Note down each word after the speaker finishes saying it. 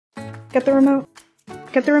Get the remote.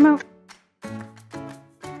 Get the remote.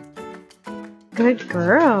 Good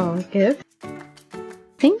girl. Give.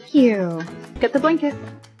 Thank you. Get the blanket.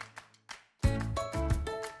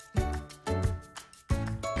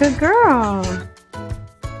 Good girl.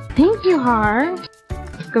 Thank you, Heart.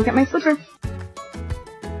 Go get my slipper.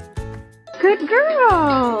 Good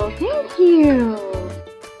girl. Thank you.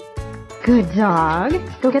 Good dog.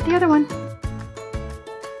 Go get the other one.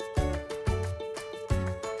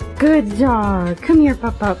 Good dog. Come here,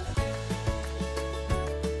 Pup.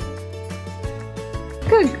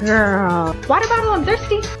 Good girl. Water bottle, I'm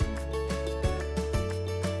thirsty.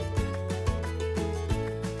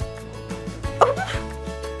 Oh.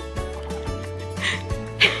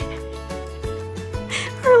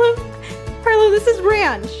 Harlow, this is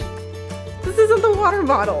ranch. This isn't the water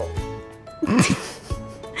bottle.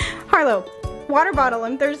 Harlow, water bottle,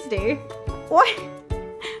 I'm thirsty. What?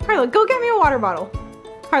 Harlow, go get me a water bottle.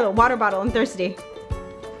 Harlow, water bottle, I'm thirsty.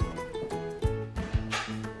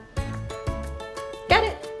 Get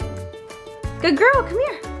it. Good girl, come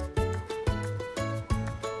here.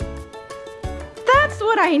 That's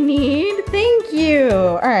what I need. Thank you.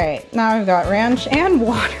 All right, now I've got ranch and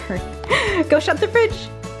water. Go shut the fridge.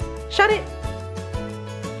 Shut it.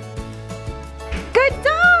 Good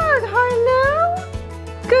dog, Harlow.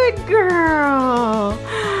 Good girl.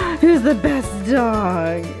 Who's the best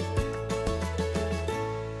dog?